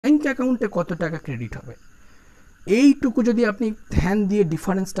Bank অ্যাকাউন্টে কত টাকা ক্রেডিট হবে, এইটুকু যদি আপনি ধ্যান দিয়ে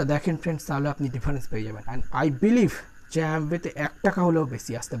ডিফারেন্সটা দেখেন ফ্রেন্ডস, তাহলে আপনি ডিফারেন্স পেয়ে যাবেন। অ্যান্ড আই বিলিভ যে অ্যামওয়েতে 1 টাকা হলেও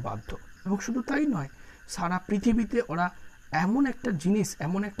বেশি আসতে বাধ্য। এবং শুধু তাই নয়, সারা পৃথিবীতে ওরা এমন একটা জিনিস,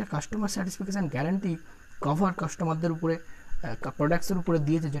 এমন একটা কাস্টমার স্যাটিসফ্যাকশান গ্যারান্টি কভার কাস্টমারদের উপরে, প্রোডাক্টসের উপরে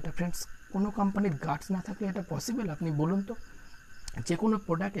দিয়েছে, যেটা ফ্রেন্ডস কোনো কোম্পানির গার্ডস না থাকলে এটা পসিবল। আপনি বলুন তো, যে কোনো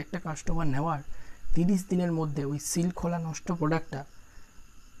প্রোডাক্ট একটা কাস্টমার নেওয়ার 30 দিনের মধ্যে ওই সিল খোলা নষ্ট প্রোডাক্টটা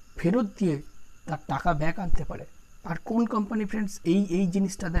ফেরত দিয়ে তার টাকা ব্যাক আনতে পারে। আর কোন কোম্পানি ফ্রেন্ডস এই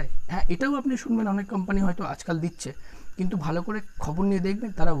জিনিসটা দেয়? হ্যাঁ, এটাও আপনি শুনবেন অনেক কোম্পানি হয়তো আজকাল দিচ্ছে, কিন্তু ভালো করে খবর নিয়ে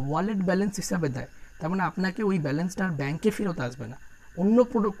দেখবেন তারা ওয়ালেট ব্যালেন্স হিসাবে দেয়। তার মানে আপনাকে ওই ব্যালেন্সটা আর ব্যাঙ্কে ফেরত আসবে না, অন্য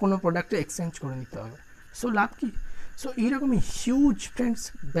কোনো প্রোডাক্টে এক্সচেঞ্জ করে নিতে হবে। সো লাভ কি? সো এইরকমই হিউজ ফ্রেন্ডস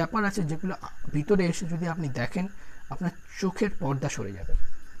ব্যাপার আছে, যেগুলো ভিতরে এসে যদি আপনি দেখেন আপনার চোখের পর্দা সরে যাবে।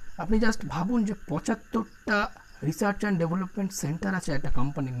 আপনি জাস্ট ভাবুন যে 75টা রিসার্চ অ্যান্ড ডেভেলপমেন্ট সেন্টার আছে একটা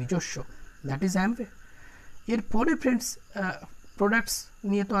কোম্পানির নিজস্ব, দ্যাট ইজ অ্যামওয়ে। এরপরে ফ্রেন্ডস প্রোডাক্টস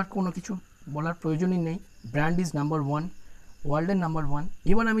নিয়ে তো আর কোনো কিছু বলার প্রয়োজনই নেই। ব্র্যান্ড ইজ নাম্বার 1, ওয়ার্ল্ডের নাম্বার 1।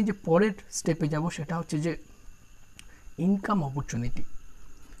 এবার আমি যে পরের স্টেপে যাব সেটা হচ্ছে যে ইনকাম অপরচুনিটি,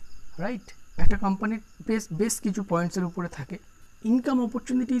 রাইট? একটা কোম্পানির বেশ কিছু পয়েন্টসের উপরে থাকে। Income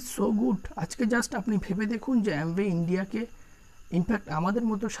opportunity is so good. আজকে জাস্ট আপনি ভেবে দেখুন যে অ্যামওয়ে ইন্ডিয়াকে, ইনফ্যাক্ট আমাদের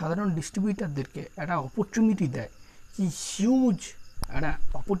মতো সাধারণ ডিস্ট্রিবিউটারদেরকে একটা অপরচুনিটি দেয়, কি হিউজ একটা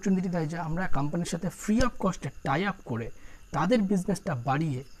অপরচুনিটি দেয়, যে আমরা কোম্পানির সাথে ফ্রি অফ কস্টে টাই আপ করে তাদের বিজনেসটা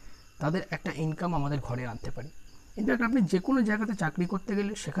বাড়িয়ে তাদের একটা ইনকাম আমাদের ঘরে আনতে পারি। ইনফ্যাক্ট আপনি যে কোনো জায়গাতে চাকরি করতে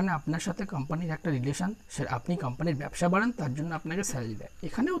গেলে সেখানে আপনার সাথে কোম্পানির একটা রিলেশান, সে আপনি কোম্পানির ব্যবসা বাড়ান, তার জন্য আপনাকে স্যালারি দেয়।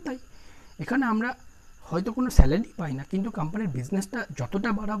 এখানেও তাই, এখানে আমরা হয়তো কোনো স্যালারি পাই না, কিন্তু কোম্পানির বিজনেসটা যতটা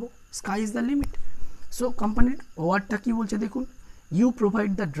বাড়াবো, sky is the limit. So কোম্পানির ওয়ার্ডটা কী বলছে দেখুন, you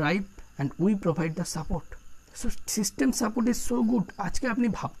provide the drive and we provide the support. So system support is so good. আজকে আপনি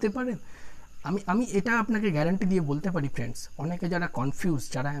ভাবতে পারেন, আমি এটা আপনাকে গ্যারান্টি দিয়ে বলতে পারি ফ্রেন্ডস, অনেকে যারা কনফিউজ,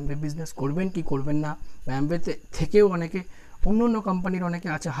 যারা অ্যামওয়ে বিজনেস করবেন কি করবেন না, বা অ্যামওয়েতে থেকেও অনেকে অন্য কোম্পানির অনেকে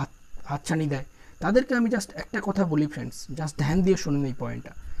আছে হাতছানি দেয়, তাদেরকে আমি জাস্ট একটা কথা বলি ফ্রেন্ডস, জাস্ট ধ্যান দিয়ে শুনুন এই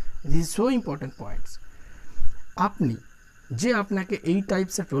পয়েন্টটা, this is so important points. আপনি যে আপনাকে এই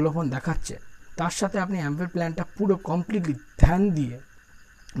টাইপসের প্রলোভন দেখাচ্ছে, তার সাথে আপনি অ্যামওয়ে প্ল্যানটা পুরো কমপ্লিটলি ধ্যান দিয়ে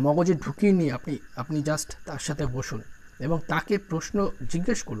মগজে ঢুকিয়ে নিয়ে আপনি জাস্ট তার সাথে বসুন এবং তাকে প্রশ্ন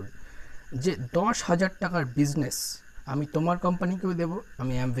জিজ্ঞেস করুন যে 10,000 টাকার বিজনেস আমি তোমার কোম্পানিকেও দেবো,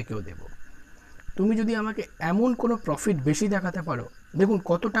 আমি অ্যামওয়েকেও দেবো। তুমি যদি আমাকে এমন কোনো প্রফিট বেশি দেখাতে পারো, দেখুন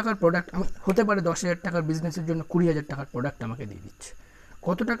কত টাকার প্রোডাক্ট আমি, হতে পারে 10,000 টাকার বিজনেসের জন্য 20,000 টাকার প্রোডাক্ট আমাকে দিয়ে দিচ্ছে,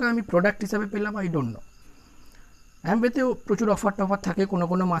 কত টাকা আমি প্রোডাক্ট হিসাবে পেলাম আই ডোন্ট নো। অ্যামওয়েতেও প্রচুর অফার টফার থাকে,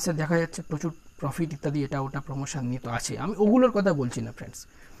 কোনো মাসে দেখা যাচ্ছে প্রচুর প্রফিট ইত্যাদি, এটা ওটা প্রমোশন নিয়ে তো আছে, আমি ওগুলোর কথা বলছি না ফ্রেন্ডস।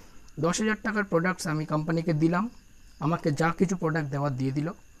 10,000 টাকার প্রোডাক্টস আমি কোম্পানিকে দিলাম, আমাকে যা কিছু প্রোডাক্ট দেওয়ার দিয়ে দিল,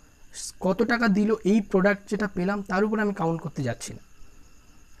 কত টাকা দিল এই প্রোডাক্ট যেটা পেলাম তার উপরে আমি কাউন্ট করতে যাচ্ছি না,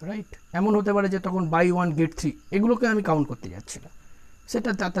 রাইট? এমন হতে পারে যে তখন বাই 1 গেট 3, এগুলোকে আমি কাউন্ট করতে যাচ্ছি না, সেটা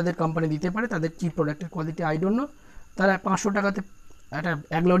তাদের কোম্পানি দিতে পারে, তাদের কী প্রোডাক্টের কোয়ালিটি আই ডোন্ট নো, তারা 500 টাকাতে একটা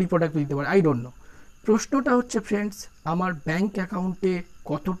 1 লরি প্রোডাক্ট দিতে পারে, আই ডোন্ট নো। প্রশ্নটা হচ্ছে ফ্রেন্ডস, আমার ব্যাঙ্ক অ্যাকাউন্টে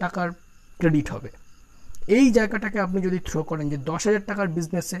কত টাকার ক্রেডিট হবে, এই জায়গাটাকে আপনি যদি থ্রো করেন যে 10,000 টাকার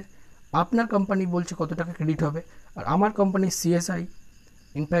বিজনেসে আপনার কোম্পানি বলছে কত টাকা ক্রেডিট হবে, আর আমার কোম্পানির CSI,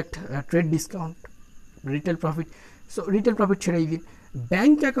 in fact trade discount, retail profit, so retail profit ছেড়েই দিন,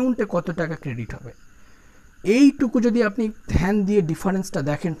 ব্যাঙ্ক অ্যাকাউন্টে কত টাকা ক্রেডিট হবে, এইটুকু যদি আপনি ধ্যান দিয়ে ডিফারেন্সটা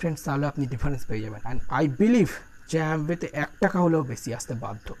দেখেন ফ্রেন্ডস, তাহলে আপনি ডিফারেন্স পেয়ে যাবেন। অ্যান্ড আই বিলিভ যে অ্যামওয়েতে 1 টাকা হলেও বেশি আসতে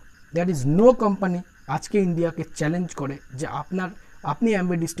বাধ্য। দ্যাট ইজ নো কোম্পানি আজকে ইন্ডিয়াকে চ্যালেঞ্জ করে যে আপনি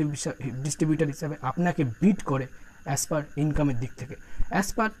অ্যামওয়ে ডিস্ট্রিবিউটার হিসাবে আপনাকে বিট করে অ্যাজ পার ইনকামের দিক থেকে, অ্যাজ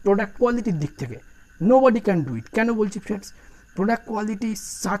পার প্রোডাক্ট কোয়ালিটির দিক থেকে। Nobody can do it. কেন বলছি friends? Product quality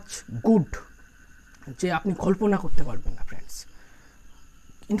such good যে আপনি কল্পনা করতে পারবেন না ফ্রেন্ডস।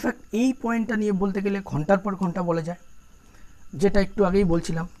 ইনফ্যাক্ট এই পয়েন্টটা নিয়ে বলতে গেলে ঘন্টার পর ঘন্টা বলা যায়, যেটা একটু আগেই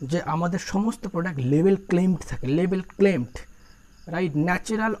বলছিলাম যে আমাদের সমস্ত প্রোডাক্ট লেভেল ক্লেমড থাকে, level claimed, right?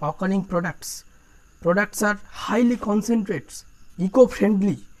 Natural occurring products are highly concentrates, eco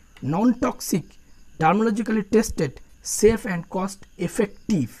friendly, non toxic, ডার্মোলজিক্যালি tested, safe and cost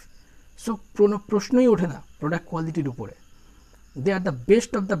effective. So কোনো প্রশ্নই ওঠে না প্রোডাক্ট কোয়ালিটির উপরে। দে are the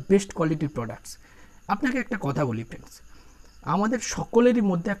best of the best কোয়ালিটির প্রোডাক্টস। আপনাকে একটা কথা বলি ফ্রেন্ডস, আমাদের সকলেরই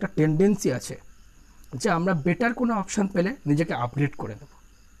মধ্যে একটা টেন্ডেন্সি আছে যে আমরা বেটার কোনো অপশান পেলে নিজেকে আপগ্রেড করে নেব।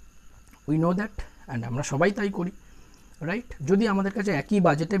 উই নো দ্যাট, অ্যান্ড আমরা সবাই তাই করি, রাইট? যদি আমাদের কাছে একই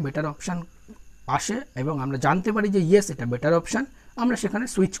বাজেটে বেটার অপশান আসে এবং আমরা জানতে পারি যে ইয়েস এটা বেটার অপশান, আমরা সেখানে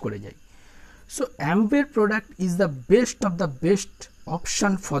সুইচ করে যাই। So Amway product is the best of the best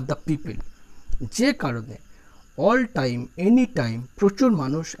option for the people, যে কারণে অল টাইম, এনি টাইম প্রচুর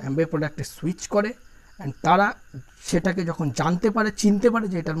মানুষ অ্যামওয়ে প্রোডাক্টে সুইচ করে, অ্যান্ড তারা সেটাকে যখন জানতে পারে, চিনতে পারে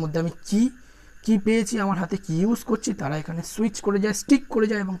যে এটার মধ্যে আমি কী পেয়েছি, আমার হাতে কী ইউজ করছি, তারা এখানে সুইচ করে যায়, স্টিক করে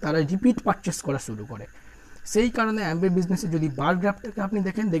যায়, এবং তারা রিপিট পারচেস করা শুরু করে। সেই কারণে অ্যামওয়ে বিজনেসে যদি বার গ্রাফটাকে আপনি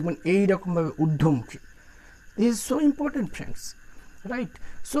দেখবেন এইরকমভাবে ঊর্ধ্বমুখী। This is so important friends, right?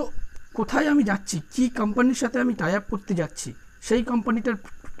 So কোথায় আমি যাচ্ছি, কি কোম্পানির সাথে আমি টাই আপ করতে যাচ্ছি, সেই কোম্পানিটার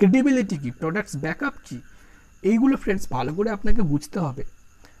ক্রেডিবিলিটি কী, প্রোডাক্টস ব্যাকআপ কী, এইগুলো ফ্রেন্ডস ভালো করে আপনাকে বুঝতে হবে।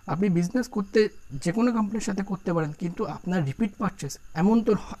 আপনি বিজনেস করতে যে কোনো কোম্পানির সাথে করতে পারেন, কিন্তু আপনার রিপিট পারচেস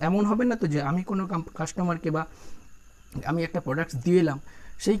এমন হবে না তো যে আমি কোনো কাস্টমারকে বা আমি একটা প্রোডাক্টস দিয়ে এলাম,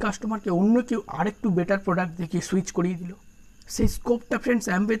 সেই কাস্টমারকে অন্য কেউ আরেকটু বেটার প্রোডাক্ট দেখিয়ে সুইচ করিয়ে দিল। সেই স্কোপটা ফ্রেন্ডস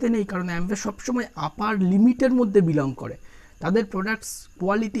অ্যামওয়েতে নেই, কারণ অ্যামওয়ে সবসময় আপার লিমিটের মধ্যে বিলং করে। তাদের প্রোডাক্টস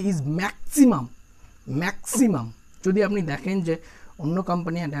কোয়ালিটি ইজ ম্যাক্সিমাম। যদি আপনি দেখেন যে অন্য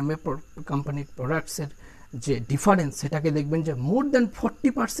কোম্পানি অ্যান্ড অ্যামওয়ে কোম্পানির প্রোডাক্টসের যে ডিফারেন্স, সেটাকে দেখবেন যে মোর দ্যান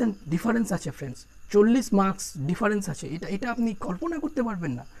 40% ডিফারেন্স আছে ফ্রেন্ডস, 40 মার্কস ডিফারেন্স আছে। এটা আপনি কল্পনা করতে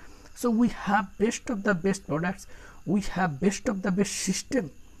পারবেন না। So we have best of the best products, we have best of the best system,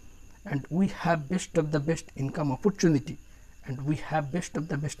 and we have best of the best income opportunity, and we have best of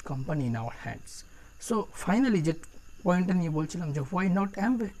the best company in our hands. So finally যে পয়েন্টটা নিয়ে বলছিলাম যে why not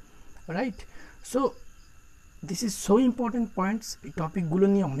Amway, right? So this is so important points. এই টপিকগুলো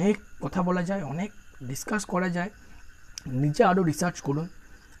নিয়ে অনেক কথা বলা যায়, অনেক ডিসকাস করা যায়, নিজে আরও রিসার্চ করুন।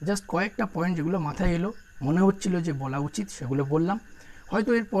 জাস্ট কয়েকটা পয়েন্ট যেগুলো মাথায় এলো, মনে হচ্ছিল যে বলা উচিত, সেগুলো বললাম। হয়তো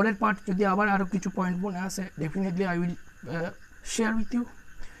এর পরের পার্ট যদি আবার আরও কিছু পয়েন্ট মনে আসে, definitely I will share with you.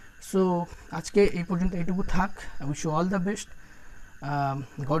 So আজকে এই পর্যন্ত এইটুকু থাক। I wish you all the best.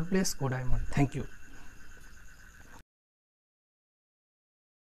 God bless, god diamond. Thank you.